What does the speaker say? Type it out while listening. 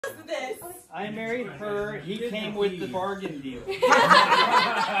I married her. He came with the bargain deal. And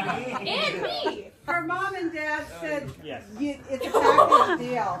me. Her mom and dad said yes. It's a package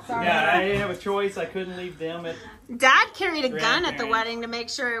deal. Sorry. Yeah, I didn't have a choice. I couldn't leave them at. Dad carried a gun at the wedding to make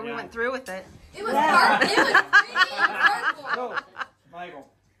sure we went through with it. It was hard. It was pretty So, Michael,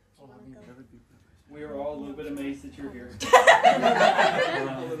 we are all a little bit amazed that you're here.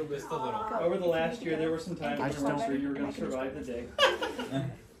 A little bit, just a little. Over the last year, there were some times I wasn't sure you were going to survive the day.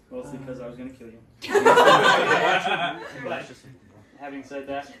 Mostly because I was going to kill you. But having said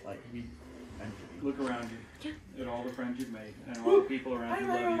that, look around you at all the friends you've made and all the people around you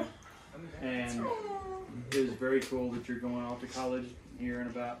love you. And it is very cool that you're going off to college here in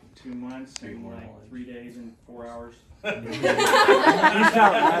about 2 months and like 3 days and 4 hours. Who's counting?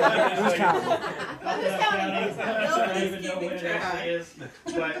 Who's counting? I don't even know when it actually is,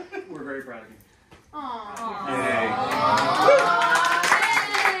 but we're very proud of you. Aww.